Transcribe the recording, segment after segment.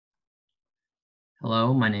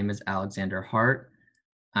Hello, my name is Alexander Hart.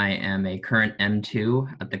 I am a current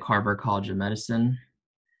M2 at the Carver College of Medicine.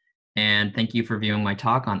 And thank you for viewing my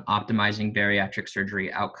talk on optimizing bariatric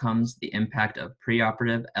surgery outcomes, the impact of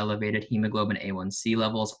preoperative elevated hemoglobin A1c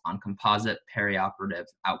levels on composite perioperative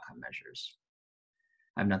outcome measures.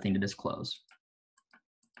 I have nothing to disclose.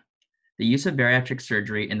 The use of bariatric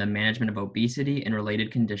surgery in the management of obesity and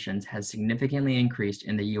related conditions has significantly increased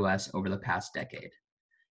in the US over the past decade.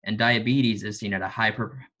 And diabetes is seen at a high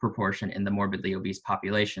proportion in the morbidly obese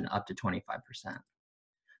population, up to 25%.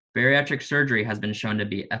 Bariatric surgery has been shown to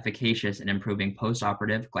be efficacious in improving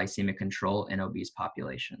postoperative glycemic control in obese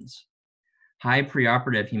populations. High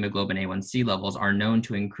preoperative hemoglobin A1c levels are known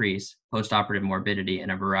to increase postoperative morbidity in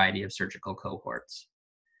a variety of surgical cohorts.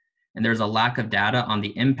 And there's a lack of data on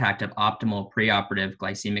the impact of optimal preoperative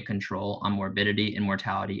glycemic control on morbidity and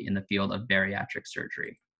mortality in the field of bariatric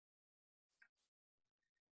surgery.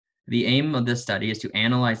 The aim of this study is to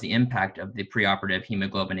analyze the impact of the preoperative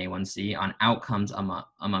hemoglobin A1c on outcomes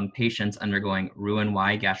among patients undergoing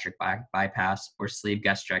Roux-en-Y gastric bypass or sleeve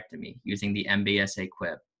gastrectomy using the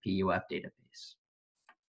MBSA-QIP PUF database.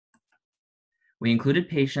 We included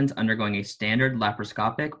patients undergoing a standard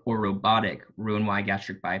laparoscopic or robotic Roux-en-Y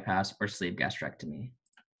gastric bypass or sleeve gastrectomy.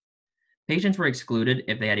 Patients were excluded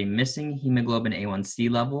if they had a missing hemoglobin A1c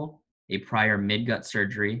level, a prior midgut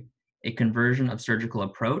surgery, a conversion of surgical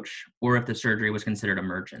approach, or if the surgery was considered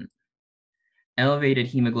emergent. Elevated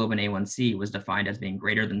hemoglobin A1c was defined as being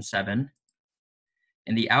greater than 7,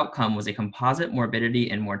 and the outcome was a composite morbidity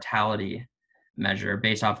and mortality measure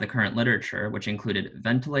based off the current literature, which included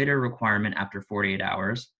ventilator requirement after 48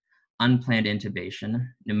 hours, unplanned intubation,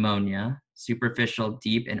 pneumonia, superficial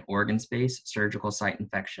deep and organ space surgical site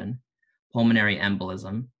infection, pulmonary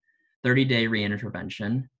embolism, 30-day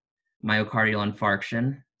reintervention, myocardial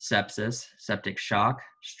infarction, sepsis, septic shock,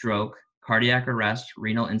 stroke, cardiac arrest,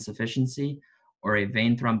 renal insufficiency, or a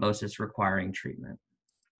vein thrombosis requiring treatment.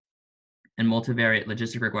 And multivariate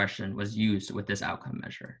logistic regression was used with this outcome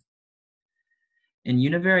measure. In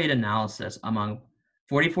univariate analysis among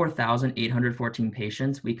 44,814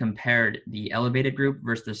 patients, we compared the elevated group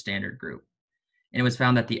versus the standard group. And it was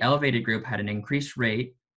found that the elevated group had an increased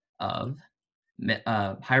rate of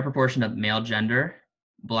higher proportion of male gender,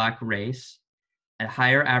 Black race, a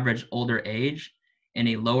higher average older age, and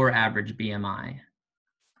a lower average BMI.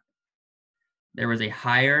 There was a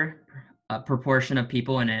higher proportion of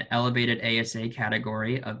people in an elevated ASA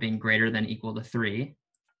category of being greater than equal to 3,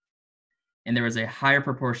 and there was a higher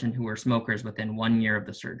proportion who were smokers within 1 year of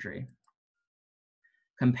the surgery.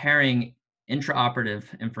 Comparing intraoperative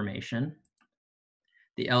information,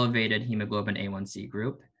 the elevated hemoglobin A1c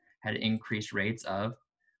group had increased rates of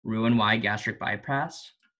Roux-en-Y gastric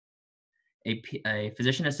bypass, a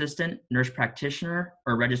physician assistant, nurse practitioner,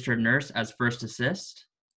 or registered nurse as first assist,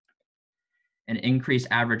 and increased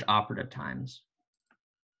average operative times.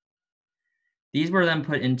 These were then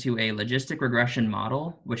put into a logistic regression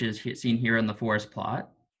model, which is seen here in the forest plot.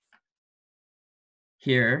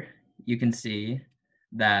 Here, you can see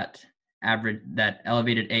that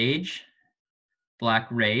elevated age, Black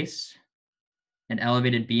race, and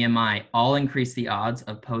elevated BMI all increase the odds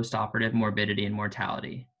of postoperative morbidity and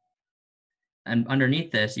mortality. And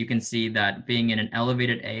underneath this, you can see that being in an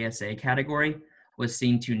elevated ASA category was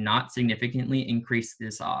seen to not significantly increase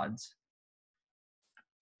this odds.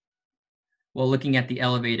 While looking at the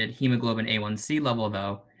elevated hemoglobin A1c level,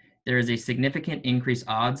 though, there is a significant increased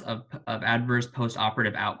odds of adverse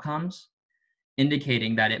postoperative outcomes,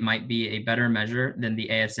 indicating that it might be a better measure than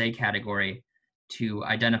the ASA category to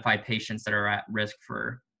identify patients that are at risk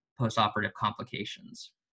for postoperative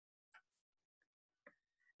complications.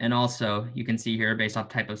 And also, you can see here, based off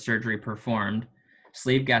type of surgery performed,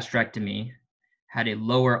 sleeve gastrectomy had a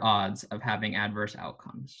lower odds of having adverse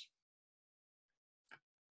outcomes.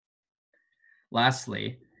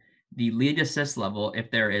 Lastly, the lead assist level, if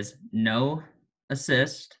there is no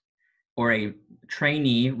assist or a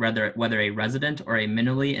trainee, whether a resident or a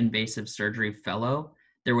minimally invasive surgery fellow,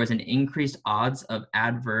 there was an increased odds of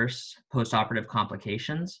adverse postoperative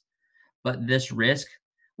complications, but this risk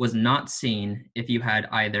was not seen if you had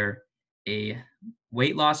either a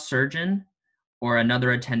weight loss surgeon or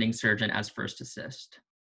another attending surgeon as first assist.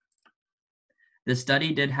 The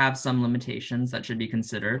study did have some limitations that should be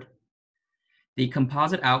considered. The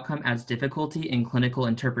composite outcome adds difficulty in clinical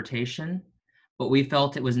interpretation, but we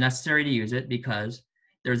felt it was necessary to use it because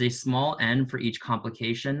there's a small n for each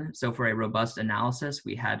complication. So for a robust analysis,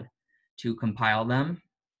 we had to compile them.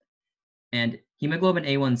 And hemoglobin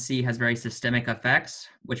A1c has very systemic effects,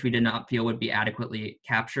 which we did not feel would be adequately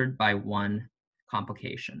captured by one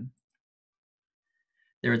complication.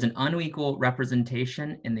 There is an unequal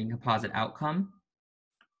representation in the composite outcome.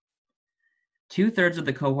 2/3 of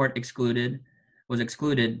the cohort was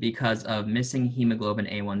excluded because of missing hemoglobin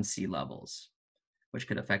A1c levels, which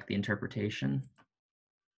could affect the interpretation.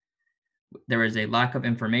 There is a lack of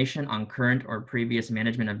information on current or previous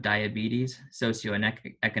management of diabetes,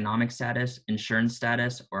 socioeconomic status, insurance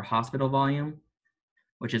status, or hospital volume,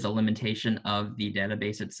 which is a limitation of the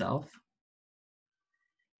database itself.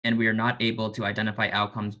 And we are not able to identify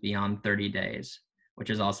outcomes beyond 30 days, which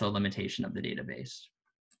is also a limitation of the database.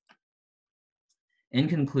 In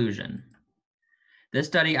conclusion, this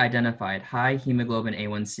study identified high hemoglobin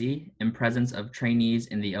A1c and presence of trainees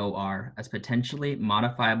in the OR as potentially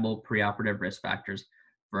modifiable preoperative risk factors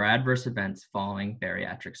for adverse events following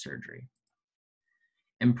bariatric surgery.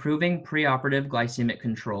 Improving preoperative glycemic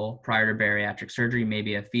control prior to bariatric surgery may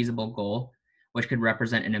be a feasible goal, which could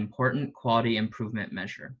represent an important quality improvement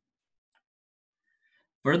measure.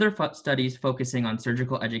 Further studies focusing on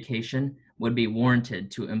surgical education would be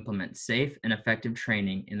warranted to implement safe and effective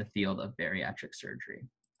training in the field of bariatric surgery.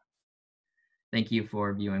 Thank you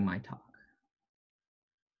for viewing my talk.